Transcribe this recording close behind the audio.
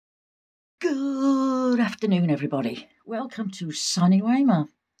Good afternoon, everybody. Welcome to sunny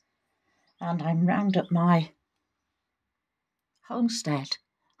Weymouth. And I'm round at my homestead.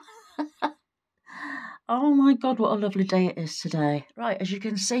 Oh my God, what a lovely day it is today. Right, as you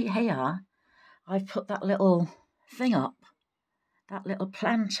can see here, I've put that little thing up, that little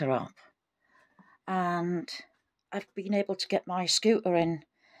planter up. And I've been able to get my scooter in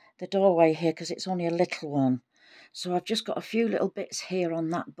the doorway here because it's only a little one. So I've just got a few little bits here on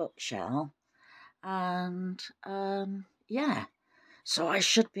that bookshelf. And yeah, so I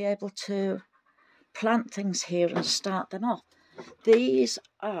should be able to plant things here and start them off. These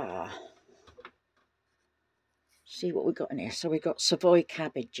are, see what we've got in here. So we've got Savoy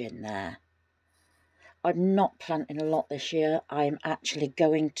cabbage in there. I'm not planting a lot this year. I'm actually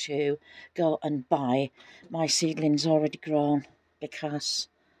going to go and buy my seedlings already grown because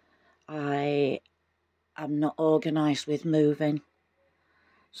I am not organised with moving.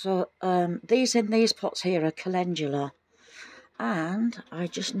 So these in these pots here are calendula. And I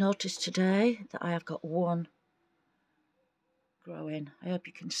just noticed today that I have got one growing. I hope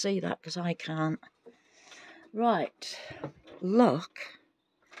you can see that because I can't. Right, look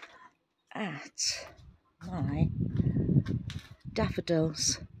at my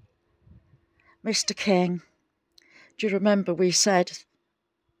daffodils. Mr. King, do you remember we said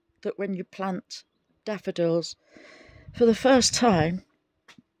that when you plant daffodils, for the first time,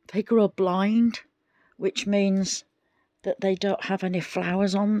 they grow blind, which means that they don't have any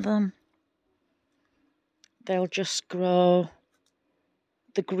flowers on them. They'll just grow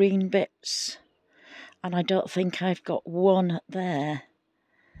the green bits. And I don't think I've got one there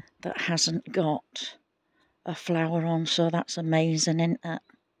that hasn't got a flower on, so that's amazing, isn't it?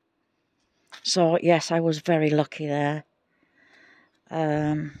 So yes, I was very lucky there.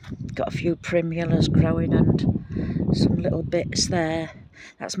 Got a few primulas growing and some little bits there.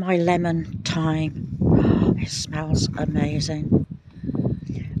 That's my lemon thyme. Oh, it smells amazing.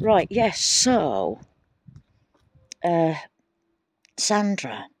 Right, yes, so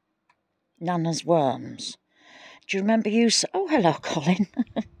Sandra, Nana's worms. Do you remember you said, oh hello Colin.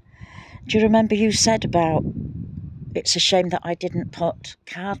 Do you remember you said about it's a shame that I didn't put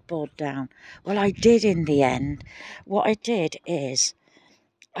cardboard down? Well, I did in the end. What I did is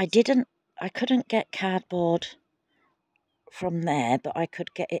I couldn't get cardboard from there, but I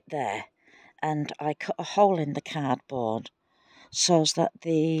could get it there. And I cut a hole in the cardboard so that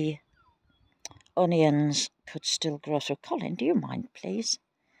the onions could still grow through. Colin, do you mind, please?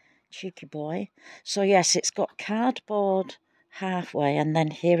 Cheeky boy. So yes, it's got cardboard halfway, and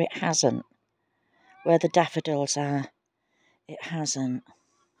then here it hasn't. Where the daffodils are, it hasn't.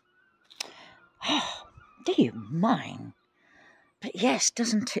 Oh, do you mind? But yes,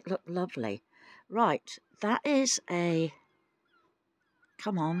 doesn't it look lovely? Right, that is a,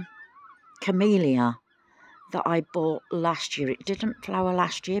 come on, camellia that I bought last year. It didn't flower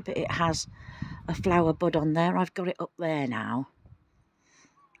last year, but it has a flower bud on there. I've got it up there now.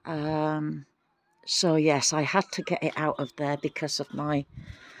 So yes, I had to get it out of there because of my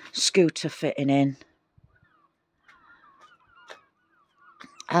scooter fitting in.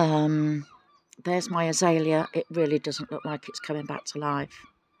 There's my azalea. It really doesn't look like it's coming back to life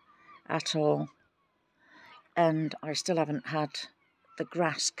at all. And I still haven't had the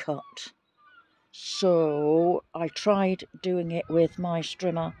grass cut. So I tried doing it with my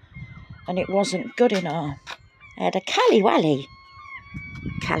strimmer and it wasn't good enough. I had a Callie Wally.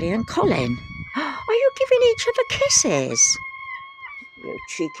 Callie and Colin. Are you giving each other kisses? You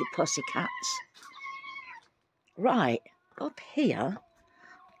cheeky pussycats. Right, up here,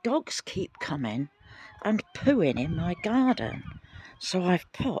 dogs keep coming and pooing in my garden. So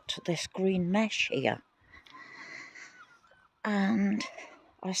I've put this green mesh here. And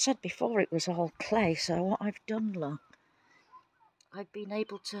I said before it was all clay, so what I've done, look, I've been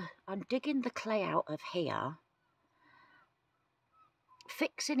able to, I'm digging the clay out of here,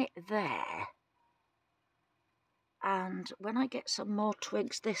 fixing it there, and when I get some more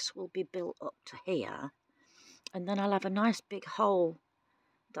twigs, this will be built up to here, and then I'll have a nice big hole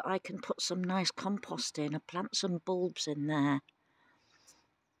that I can put some nice compost in and plant some bulbs in there.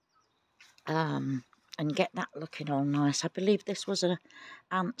 And get that looking all nice. I believe this was an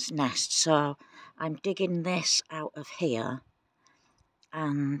ant's nest, so I'm digging this out of here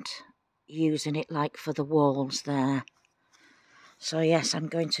and using it like for the walls there. So yes, I'm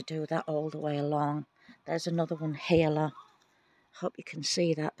going to do that all the way along. There's another one here, look. Hope you can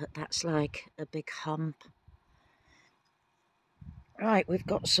see that, but that's like a big hump. Right, we've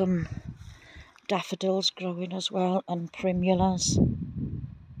got some daffodils growing as well and primulas.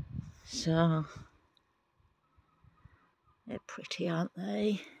 So they're pretty, aren't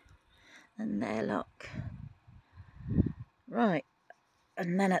they? And there, look. Right,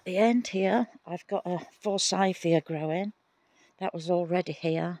 and then at the end here, I've got a forsythia growing. That was already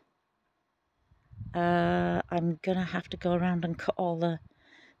here. I'm going to have to go around and cut all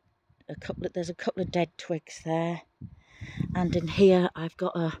there's a couple of dead twigs there. And in here, I've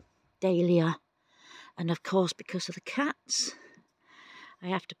got a dahlia. And of course, because of the cats, I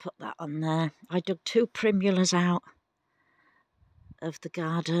have to put that on there. I dug 2 primulas out of the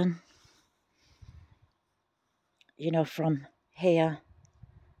garden, you know, from here.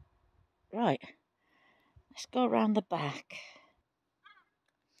 Right, let's go around the back.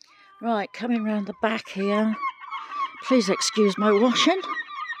 Right, coming round the back here. Please excuse my washing.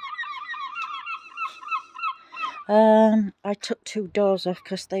 I took 2 doors off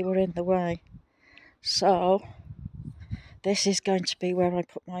because they were in the way. So, this is going to be where I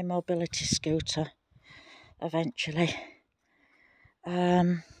put my mobility scooter eventually.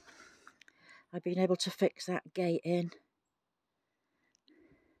 I've been able to fix that gate in,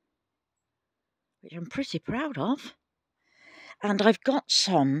 which I'm pretty proud of. And I've got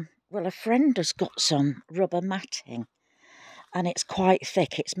some, well, a friend has got some rubber matting, and it's quite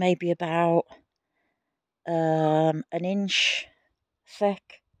thick. It's maybe about an inch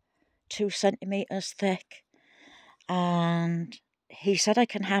thick, 2 centimetres thick. And he said I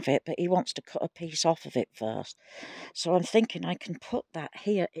can have it, but he wants to cut a piece off of it first. So I'm thinking I can put that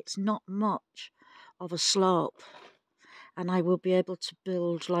here. It's not much of a slope, and I will be able to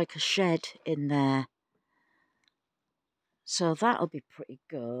build like a shed in there. So that'll be pretty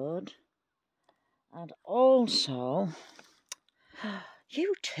good. And also,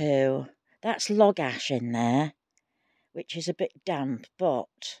 you two, that's log ash in there, which is a bit damp,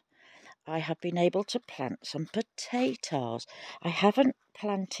 but I have been able to plant some potatoes. I haven't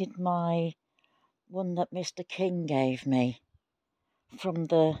planted my one that Mr. King gave me from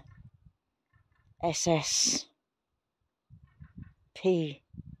the SSP.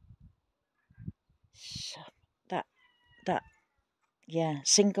 So yeah,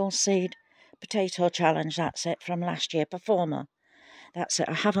 single seed potato challenge, that's it, from last year, Performer. That's it,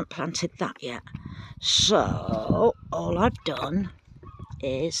 I haven't planted that yet. So, all I've done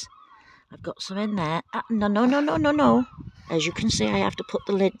is, I've got some in there. No. As you can see, I have to put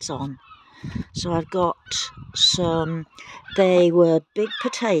the lids on. So I've got some, they were big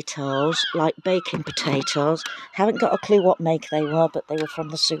potatoes, like baking potatoes. Haven't got a clue what make they were, but they were from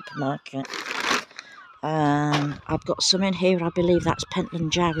the supermarket. I've got some in here, I believe that's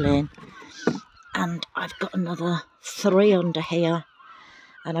Pentland Javelin. And I've got another 3 under here,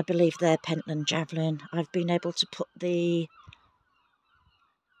 and I believe they're Pentland Javelin. I've been able to put the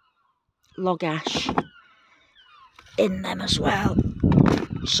log ash in them as well.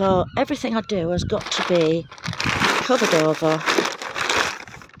 So everything I do has got to be covered over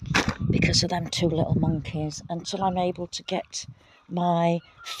because of them 2 little monkeys, until I'm able to get my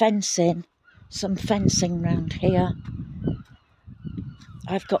fencing, some fencing round here.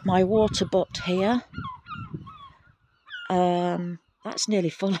 I've got my water butt here. That's nearly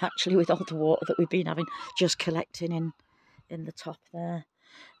full actually, with all the water that we've been having, just collecting in the top there.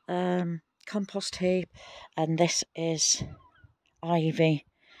 Compost heap, and this is ivy,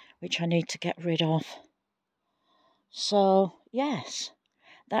 which I need to get rid of. So yes,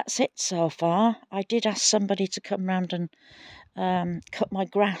 that's it so far. I did ask somebody to come round and cut my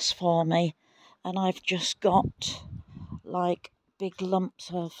grass for me, and I've just got like big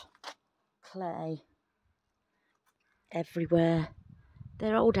lumps of clay everywhere.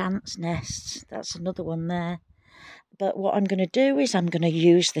 They're old ants' nests. That's another one there. But what I'm going to do is I'm going to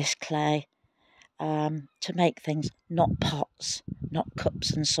use this clay to make things, not pots, not cups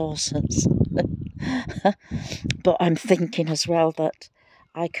and saucers. But I'm thinking as well that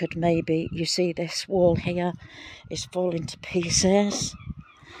I could maybe, you see this wall here is falling to pieces,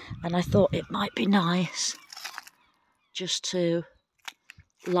 and I thought it might be nice just to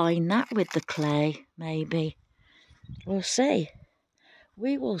line that with the clay, maybe. We'll see.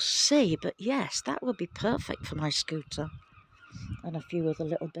 We will see, but yes, that would be perfect for my scooter and a few other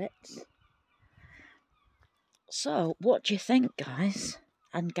little bits. So, what do you think, guys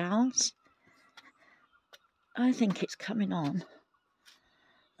and gals? I think it's coming on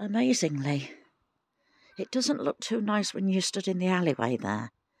amazingly. It doesn't look too nice when you stood in the alleyway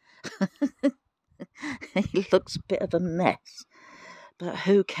there. It looks a bit of a mess, but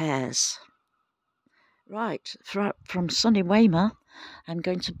who cares? Right, from sunny Weymouth, I'm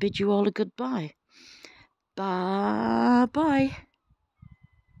going to bid you all a goodbye. Bye-bye.